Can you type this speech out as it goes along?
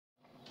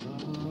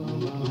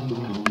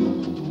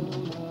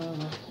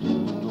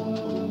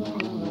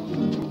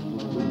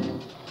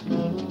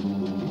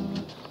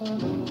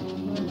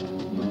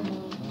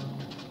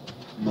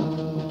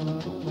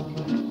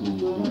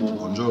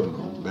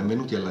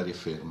l'aria è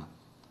ferma.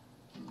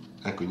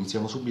 Ecco,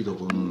 iniziamo subito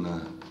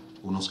con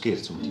uno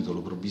scherzo, un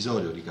titolo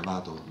provvisorio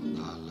ricavato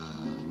dal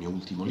mio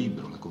ultimo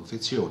libro, La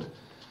confezione,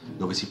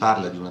 dove si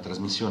parla di una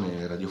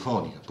trasmissione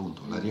radiofonica,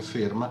 appunto l'aria è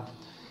ferma,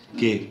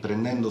 che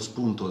prendendo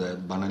spunto da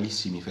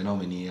banalissimi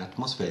fenomeni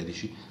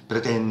atmosferici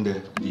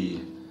pretende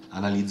di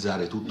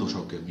analizzare tutto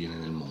ciò che avviene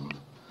nel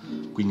mondo.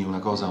 Quindi una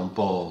cosa un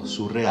po'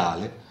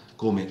 surreale,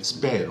 come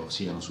spero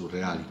siano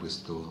surreali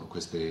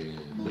queste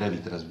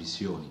brevi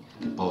trasmissioni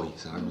che poi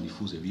saranno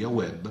diffuse via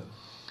web,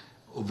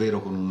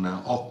 ovvero con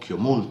un occhio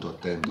molto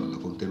attento alla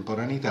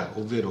contemporaneità,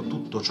 ovvero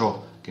tutto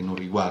ciò che non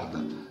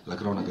riguarda la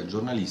cronaca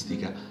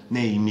giornalistica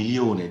né il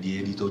milione di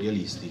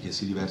editorialisti che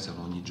si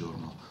riversano ogni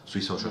giorno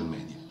sui social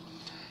media.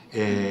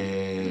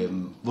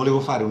 Volevo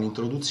fare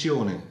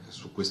un'introduzione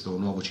su questo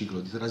nuovo ciclo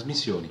di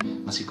trasmissioni,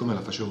 ma siccome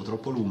la facevo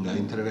troppo lunga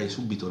entrerei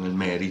subito nel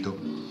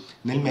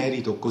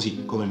merito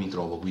così come mi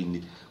trovo,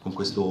 quindi con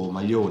questo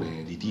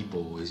maglione di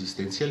tipo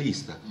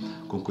esistenzialista,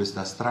 con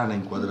questa strana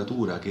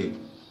inquadratura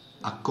che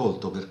ha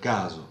colto per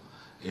caso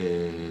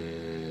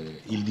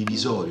il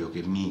divisorio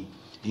che mi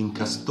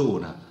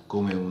incastona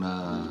come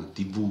una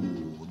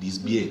TV di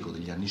sbieco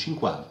degli anni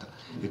 50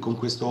 e con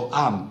questo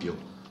ampio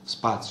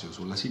spazio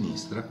sulla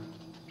sinistra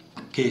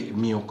che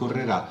mi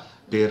occorrerà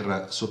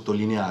per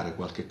sottolineare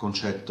qualche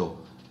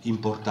concetto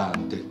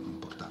importante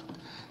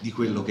di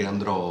quello che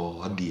andrò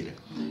a dire.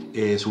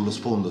 E sullo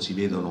sfondo si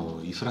vedono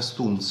i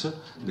frastunz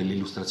delle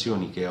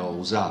illustrazioni che ho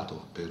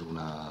usato per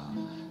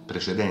una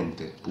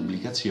precedente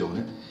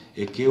pubblicazione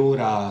e che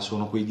ora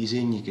sono quei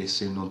disegni che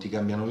se non ti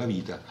cambiano la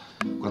vita,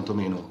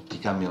 quantomeno ti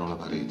cambiano la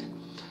parete.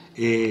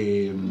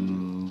 E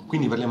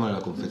quindi parliamo della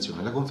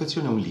confezione. La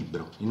confezione è un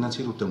libro,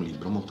 innanzitutto è un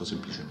libro, molto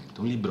semplicemente,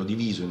 un libro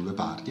diviso in due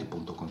parti,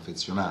 appunto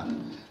confezionate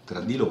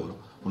tra di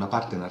loro, una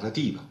parte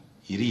narrativa,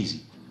 i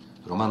Risi,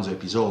 romanzo a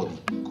episodi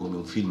come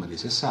un film dei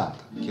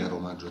 60, chiaro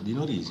omaggio a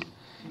Dino Risi,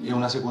 e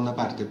una seconda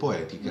parte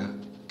poetica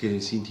che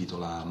si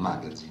intitola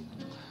Magazine.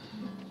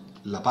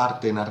 La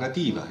parte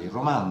narrativa, il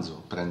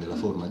romanzo, prende la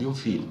forma di un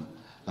film,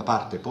 la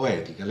parte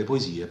poetica, le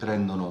poesie,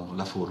 prendono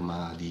la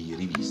forma di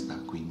rivista,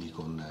 quindi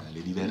con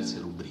le diverse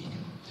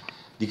rubriche.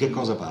 Di che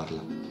cosa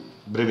parla?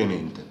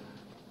 Brevemente,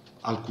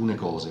 alcune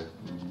cose,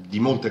 di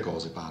molte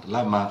cose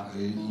parla, ma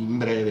in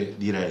breve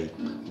direi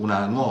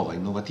una nuova,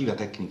 innovativa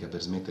tecnica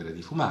per smettere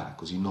di fumare,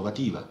 così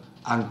innovativa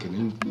anche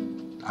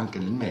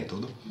nel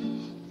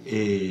metodo,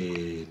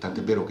 e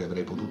tant'è vero che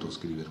avrei potuto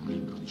scrivere un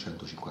libro di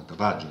 150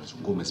 pagine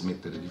su come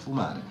smettere di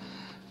fumare,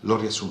 l'ho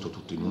riassunto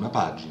tutto in una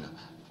pagina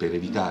per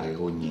evitare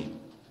ogni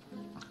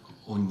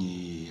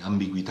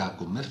ambiguità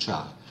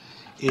commerciale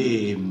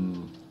e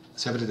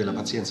se avrete la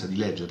pazienza di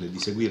leggerle, di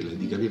seguirle e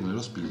di capirne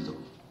lo spirito,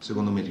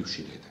 secondo me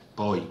riuscirete.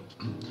 Poi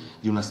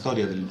di una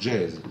storia del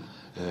jazz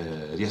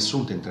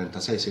riassunta in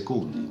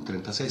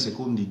 36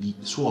 secondi di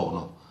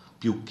suono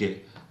più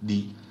che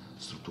di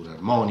strutture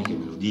armoniche,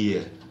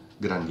 melodie,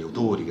 grandi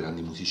autori,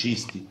 grandi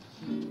musicisti,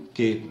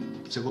 che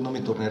secondo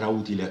me tornerà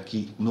utile a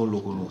chi non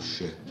lo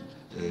conosce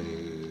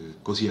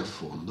così a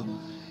fondo.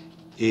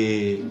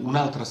 E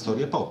un'altra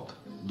storia pop,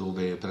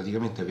 dove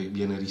praticamente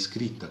viene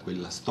riscritta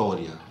quella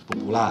storia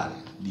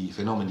popolare, di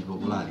fenomeni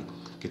popolari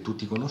che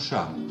tutti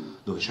conosciamo,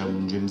 dove c'è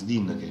un James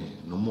Dean che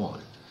non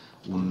muore,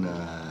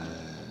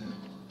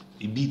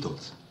 i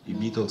Beatles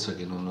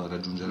che non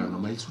raggiungeranno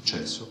mai il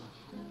successo,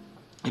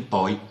 e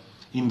poi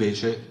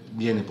invece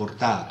viene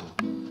portata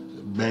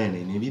bene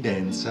in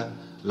evidenza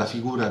la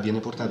figura di un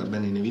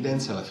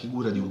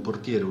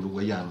portiere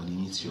uruguaiano di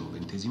inizio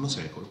XX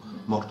secolo,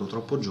 morto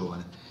troppo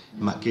giovane,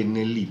 ma che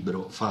nel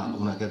libro fa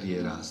una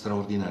carriera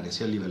straordinaria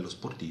sia a livello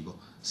sportivo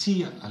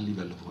sia a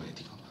livello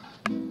poetico.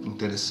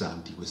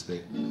 Interessanti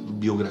queste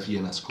biografie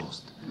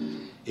nascoste.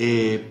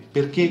 E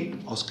perché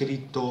ho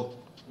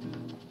scritto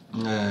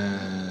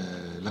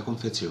La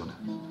confezione?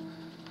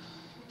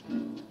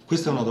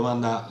 Questa è una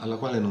domanda alla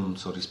quale non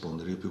so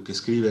rispondere, io più che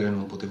scrivere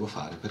non potevo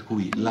fare, per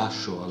cui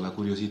lascio alla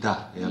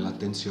curiosità e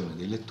all'attenzione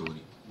dei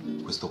lettori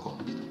questo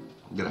compito.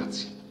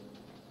 Grazie.